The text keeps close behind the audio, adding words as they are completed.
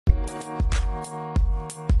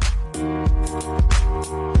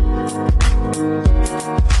What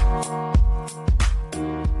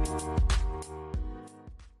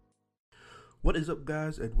is up,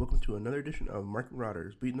 guys, and welcome to another edition of Market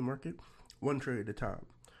Marauders, beating the market one trade at a time.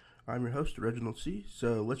 I'm your host, Reginald C.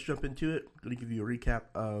 So let's jump into it. I'm going to give you a recap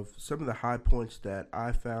of some of the high points that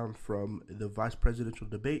I found from the vice presidential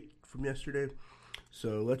debate from yesterday.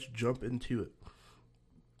 So let's jump into it.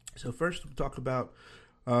 So first, we'll talk about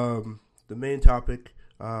the main topic.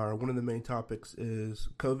 One of the main topics is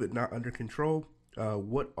COVID not under control.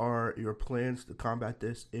 What are your plans to combat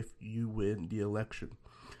this if you win the election?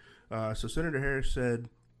 So Senator Harris said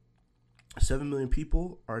 7 million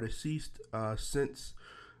people are deceased since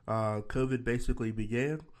COVID basically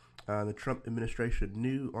began. The Trump administration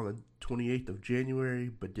knew on the 28th of January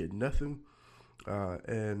but did nothing.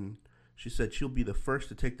 And she said she'll be the first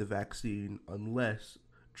to take the vaccine unless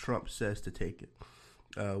Trump says to take it,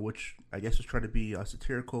 which I guess is trying to be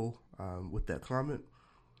satirical with that comment.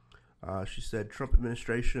 She said Trump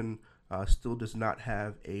administration still does not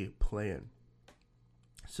have a plan.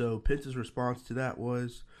 So Pence's response to that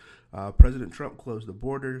was President Trump closed the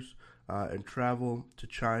borders and travel to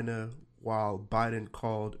China while Biden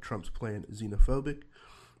called Trump's plan xenophobic.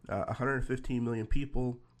 115 million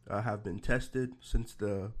people have been tested since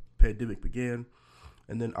the pandemic began.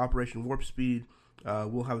 And then Operation Warp Speed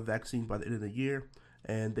will have a vaccine by the end of the year,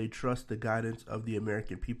 and they trust the guidance of the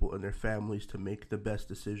American people and their families to make the best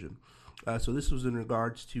decision. So this was in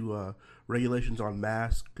regards to regulations on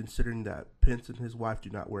masks, considering that Pence and his wife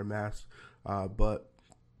do not wear masks, but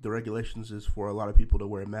the regulations is for a lot of people to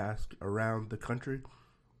wear masks around the country.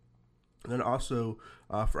 And then also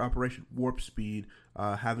for Operation Warp Speed,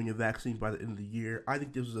 having a vaccine by the end of the year, I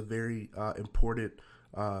think this was a very important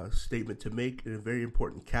statement to make and a very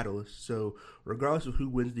important catalyst. So regardless of who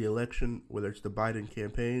wins the election, whether it's the Biden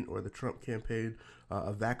campaign or the Trump campaign,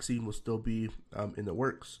 a vaccine will still be in the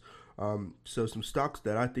works. So some stocks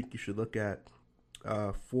that I think you should look at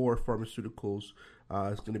for pharmaceuticals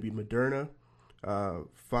is going to be Moderna,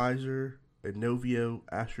 Pfizer, Inovio,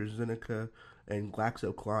 AstraZeneca, and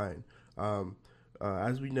GlaxoSmithKline.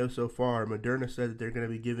 As we know so far, Moderna said that they're going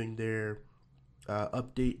to be giving their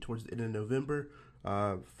update towards the end of November.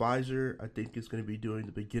 Pfizer, I think, is going to be doing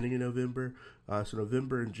the beginning of November. So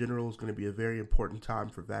November in general is going to be a very important time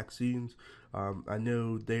for vaccines. I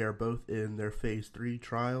know they are both in their phase 3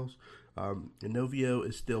 trials. Inovio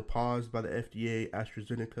is still paused by the FDA.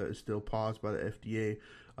 AstraZeneca is still paused by the FDA.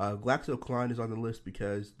 GlaxoSmithKline is on the list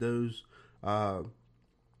because those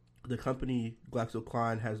the company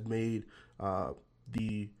GlaxoSmithKline has made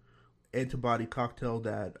the antibody cocktail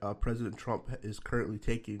that President Trump is currently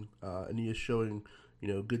taking, and he is showing,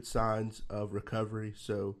 good signs of recovery.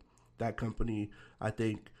 So that company, I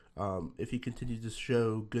think, if he continues to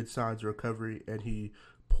show good signs of recovery and he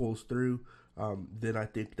pulls through, then I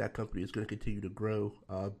think that company is going to continue to grow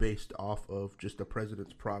based off of just the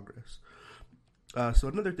president's progress. So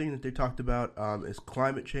another thing that they talked about is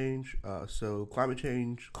climate change. So climate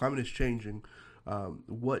is changing.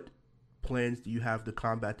 What plans do you have to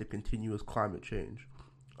combat the continuous climate change?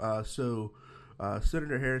 So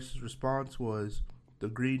Senator Harris's response was the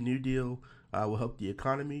Green New Deal will help the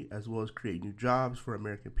economy as well as create new jobs for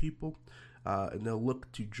American people, and they'll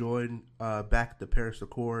look to join back the Paris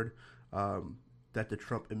Accord that the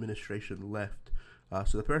Trump administration left.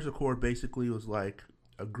 So the Paris Accord basically was like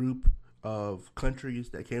a group of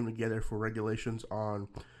countries that came together for regulations on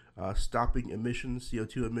stopping emissions,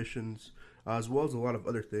 CO2 emissions, as well as a lot of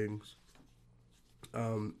other things.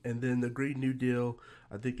 And then the Green New Deal,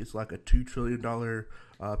 I think it's like a $2 trillion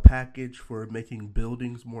package for making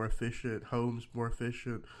buildings more efficient, homes more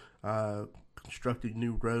efficient, constructing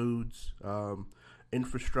new roads,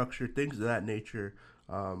 infrastructure, things of that nature.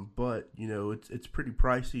 But, it's pretty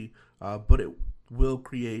pricey, but it will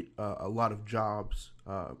create a lot of jobs,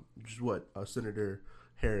 which is what Senator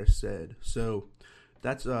Harris said. So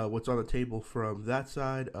that's what's on the table from that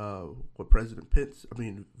side. What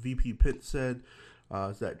VP Pence said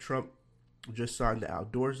is that Trump just signed the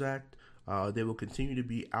Outdoors Act. They will continue to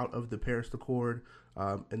be out of the Paris Accord,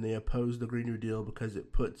 and they oppose the Green New Deal because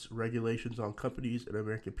it puts regulations on companies and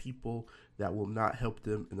American people that will not help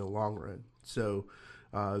them in the long run. So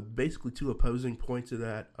basically two opposing points of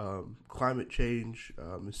that. Climate change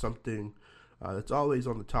is something that's always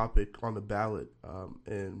on the ballot,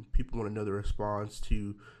 and people want to know the response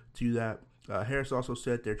to that. Harris also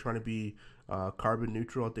said they're trying to be carbon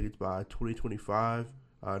neutral. I think it's by 2025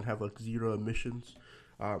 and have like zero emissions.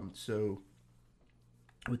 So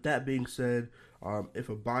with that being said, if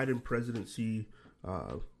a Biden presidency,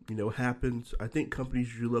 happens, I think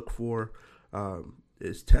companies you look for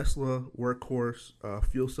is Tesla, Workhorse,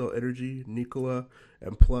 Fuel Cell Energy, Nikola,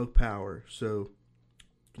 and Plug Power. So,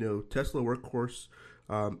 Tesla, Workhorse,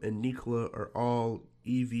 and Nikola are all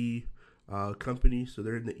EV companies. So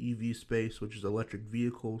they're in the EV space, which is electric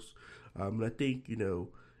vehicles. And I think,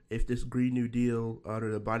 if this Green New Deal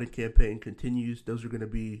under the Biden campaign continues, those are going to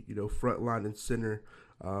be, front line and center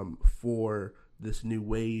for this new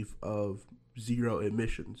wave of zero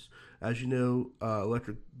emissions. As you know,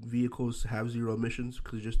 electric vehicles have zero emissions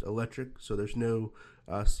because they're just electric, so there's no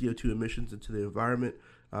CO2 emissions into the environment,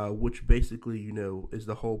 which basically, is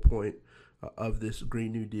the whole point of this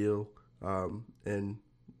Green New Deal and,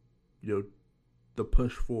 the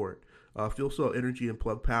push for it. Fuel Cell Energy and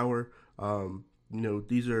Plug Power,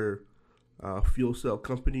 these are fuel cell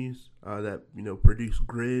companies that produce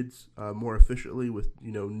grids more efficiently with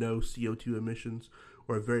no CO2 emissions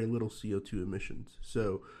or very little CO2 emissions.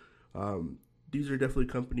 So these are definitely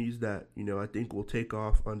companies that I think will take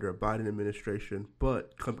off under a Biden administration,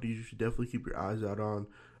 but companies you should definitely keep your eyes out on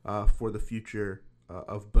for the future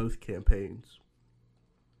of both campaigns.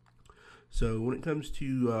 So when it comes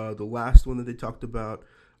to the last one that they talked about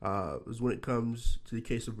is when it comes to the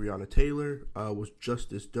case of Breonna Taylor, was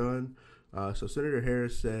justice done? So Senator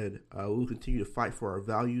Harris said, we'll continue to fight for our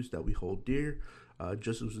values that we hold dear.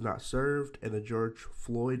 Justice was not served, and the George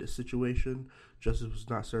Floyd situation, justice was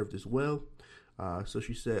not served as well. So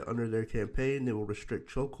she said under their campaign, they will restrict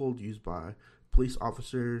chokehold used by police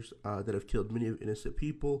officers that have killed many innocent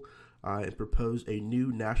people and propose a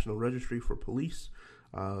new national registry for police,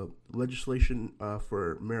 legislation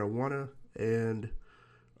for marijuana, and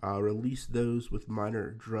release those with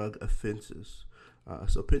minor drug offenses.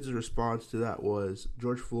 So Pence's response to that was,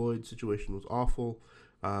 George Floyd's situation was awful.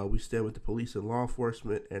 We stand with the police and law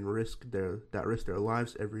enforcement and risk their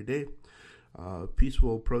lives every day.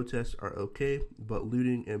 Peaceful protests are okay, but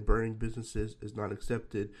looting and burning businesses is not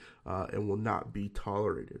accepted and will not be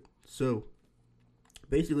tolerated. So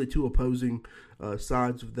basically two opposing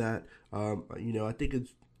sides of that. I think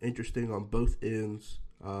it's interesting on both ends,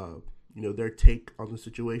 their take on the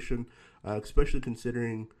situation, especially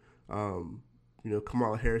considering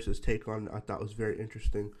Kamala Harris's take on it, I thought was very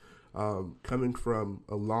interesting. Coming from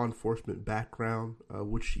a law enforcement background,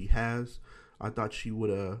 which she has, I thought she would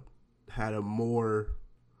have had a more,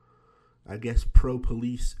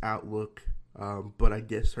 pro-police outlook. But I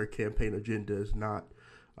guess her campaign agenda is not,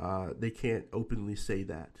 they can't openly say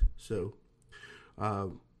that. So,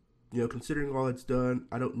 considering all that's done,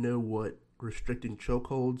 I don't know what restricting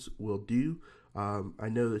chokeholds will do. I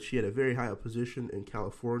know that she had a very high position in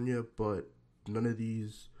California, but none of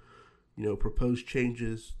these, proposed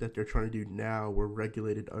changes that they're trying to do now were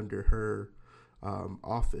regulated under her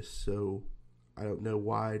office. So I don't know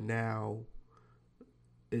why now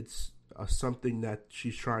it's something that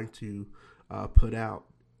she's trying to put out.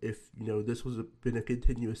 If this was been a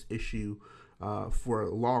continuous issue for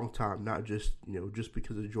a long time, not just just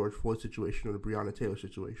because of the George Floyd situation or the Breonna Taylor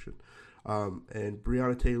situation. And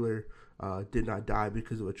Breonna Taylor did not die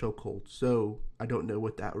because of a chokehold. So I don't know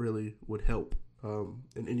what that really would help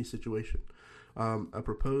in any situation. A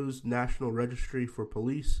proposed national registry for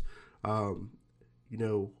police, I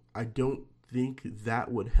don't think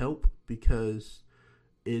that would help because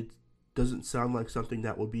it doesn't sound like something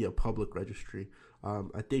that would be a public registry.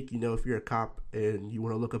 I think, if you're a cop and you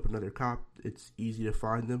want to look up another cop, it's easy to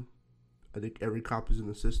find them. I think every cop is in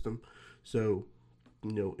the system. So,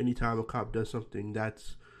 anytime a cop does something,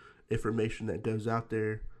 that's information that goes out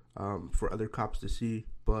there for other cops to see,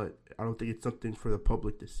 but I don't think it's something for the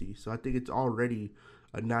public to see. So I think it's already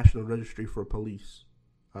a national registry for police.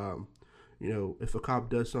 If a cop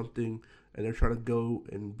does something and they're trying to go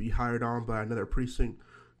and be hired on by another precinct,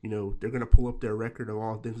 they're going to pull up their record of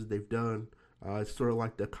all things that they've done. It's sort of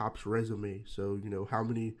like the cop's resume. So, how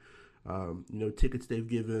many, tickets they've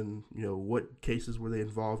given, what cases were they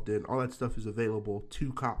involved in, all that stuff is available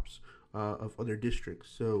to cops of other districts.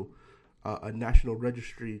 So a national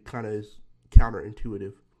registry kind of is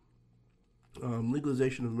counterintuitive.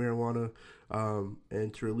 Legalization of marijuana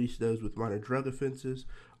and to release those with minor drug offenses.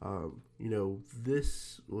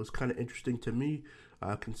 This was kind of interesting to me,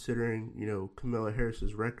 considering, Kamala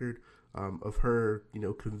Harris's record of her,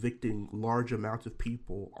 convicting large amounts of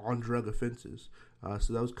people on drug offenses.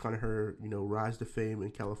 So that was kind of her, rise to fame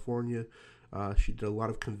in California. She did a lot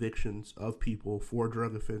of convictions of people for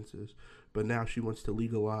drug offenses, but now she wants to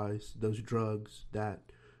legalize those drugs that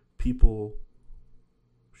people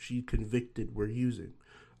she convicted were using.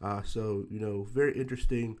 So, very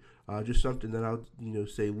interesting. Just something that I would,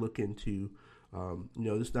 say look into.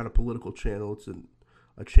 This is not a political channel. It's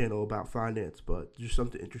a channel about finance, but just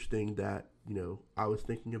something interesting that, I was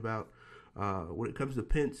thinking about. When it comes to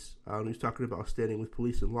Pence, he's talking about standing with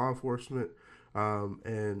police and law enforcement,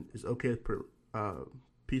 and it's okay with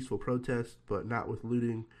peaceful protest, but not with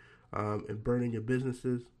looting and burning of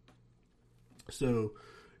businesses. So,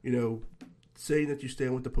 saying that you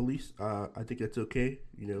stand with the police, I think that's okay.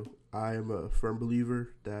 I am a firm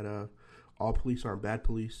believer that all police aren't bad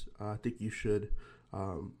police. I think you should.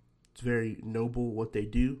 It's very noble what they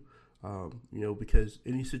do. Because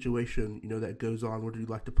any situation, that goes on, whether you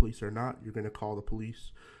like the police or not, you're going to call the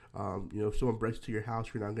police. If someone breaks to your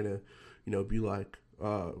house, you're not going to, be like,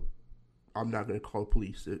 I'm not going to call the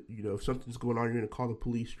police. If something's going on, you're going to call the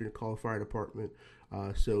police, you're going to call the fire department.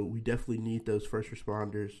 So we definitely need those first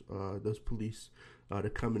responders, those police, to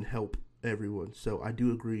come and help everyone. So I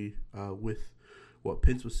do agree with what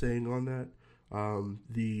Pence was saying on that.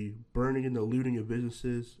 The burning and the looting of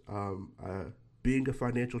businesses, being a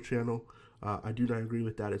financial channel, I do not agree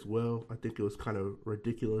with that as well. I think it was kind of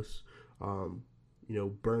ridiculous,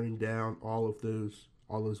 burning down all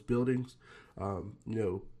those buildings.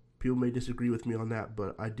 People may disagree with me on that,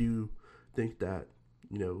 but I do think that,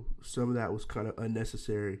 some of that was kind of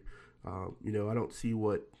unnecessary. I don't see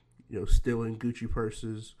what, stealing Gucci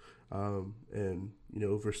purses, and,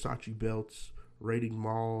 Versace belts, raiding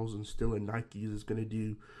malls and stealing Nikes is going to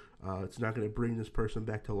do. It's not going to bring this person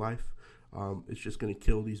back to life. It's just going to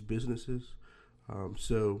kill these businesses.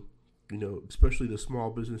 So, especially the small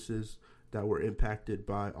businesses that were impacted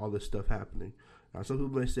by all this stuff happening. Some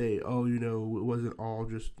people may say, oh, it wasn't all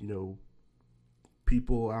just,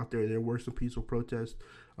 people out there. There were some peaceful protests.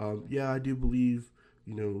 I do believe,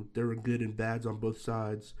 there were good and bads on both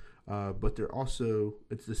sides. But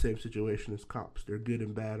it's the same situation as cops. They're good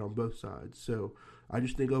and bad on both sides. So I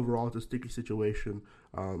just think overall it's a sticky situation.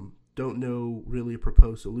 Don't know really a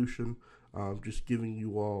proposed solution. Just giving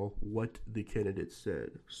you all what the candidates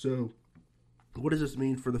said. So what does this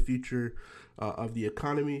mean for the future of the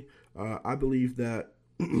economy? I believe that,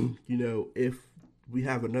 if we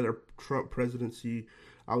have another Trump presidency,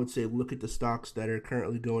 I would say look at the stocks that are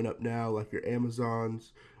currently going up now, like your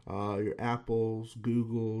Amazons, your Apples,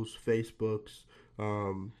 Googles, Facebooks,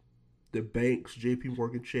 the banks, JP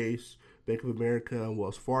Morgan Chase, Bank of America, and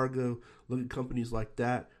Wells Fargo. Look at companies like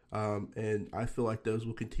that, and I feel like those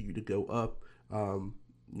will continue to go up,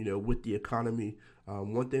 with the economy.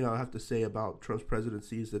 One thing I'll have to say about Trump's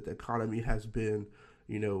presidency is that the economy has been,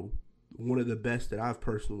 one of the best that I've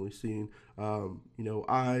personally seen.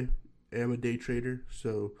 I am a day trader,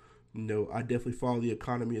 so, I definitely follow the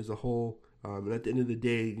economy as a whole. And at the end of the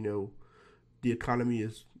day, the economy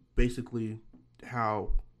is basically how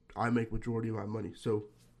I make majority of my money. So,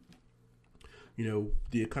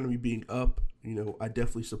 the economy being up, I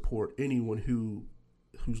definitely support anyone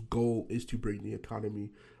whose goal is to bring the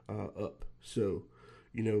economy up. So,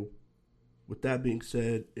 with that being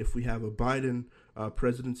said, if we have a Biden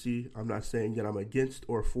presidency, I'm not saying that I'm against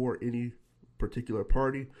or for any particular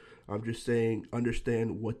party. I'm just saying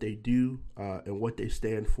understand what they do and what they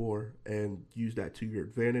stand for, and use that to your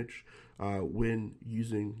advantage when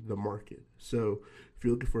using the market. So if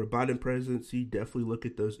you're looking for a Biden presidency, definitely look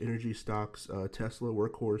at those energy stocks, Tesla,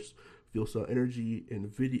 Workhorse, Fuel Cell Energy,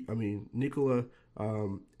 Nikola,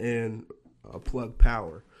 and Plug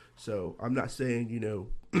Power. So I'm not saying,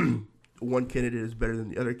 one candidate is better than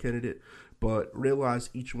the other candidate, but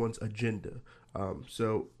realize each one's agenda.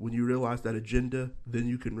 So when you realize that agenda, then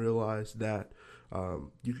you can realize that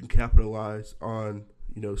you can capitalize on,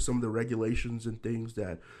 some of the regulations and things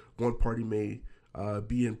that one party may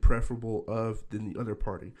be in preferable of than the other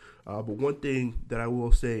party. But one thing that I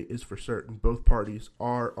will say is for certain, both parties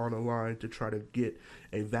are on a line to try to get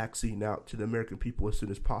a vaccine out to the American people as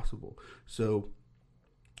soon as possible. So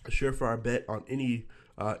a surefire bet on any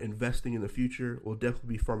investing in the future will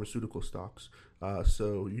definitely be pharmaceutical stocks.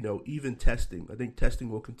 So, even testing, I think testing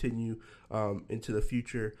will continue into the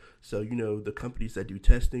future. So, the companies that do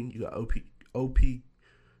testing, you got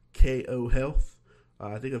OPKO Health.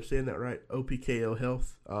 I think I'm saying that right. OPKO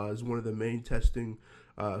Health is one of the main testing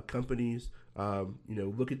companies.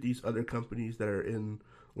 Look at these other companies that are in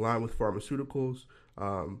line with pharmaceuticals,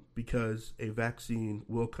 because a vaccine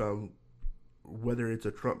will come, whether it's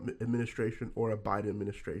a Trump administration or a Biden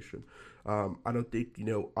administration. I don't think,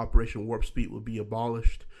 Operation Warp Speed will be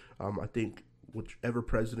abolished. I think whichever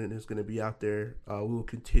president is going to be out there, we will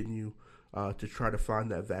continue to try to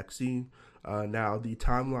find that vaccine. Now, the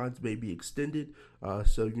timelines may be extended.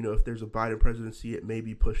 So, if there's a Biden presidency, it may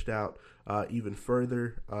be pushed out even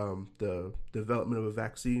further, the development of a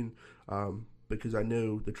vaccine, because I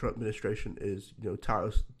know the Trump administration is,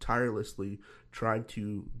 tirelessly trying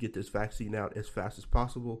to get this vaccine out as fast as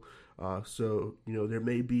possible. So, there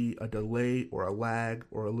may be a delay or a lag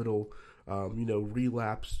or a little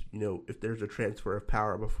relapse, if there's a transfer of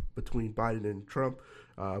power between Biden and Trump.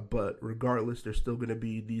 But regardless, there's still going to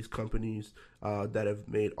be these companies that have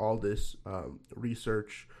made all this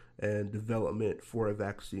research and development for a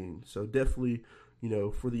vaccine. So definitely,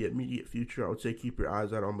 for the immediate future, I would say keep your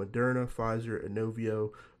eyes out on Moderna, Pfizer,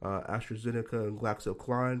 Inovio, AstraZeneca, and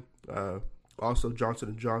GlaxoSmithKline. Also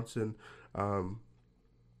Johnson & Johnson.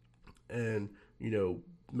 And,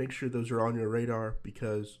 make sure those are on your radar,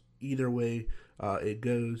 because either way it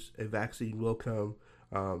goes, a vaccine will come.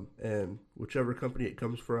 And whichever company it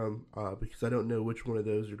comes from, because I don't know which one of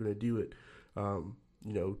those are going to do it,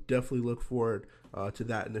 definitely look forward to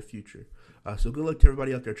that in the future. So good luck to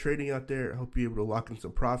everybody out there trading out there. I hope you're able to lock in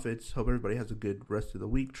some profits. Hope everybody has a good rest of the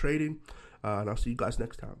week trading. And I'll see you guys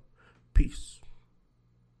next time. Peace.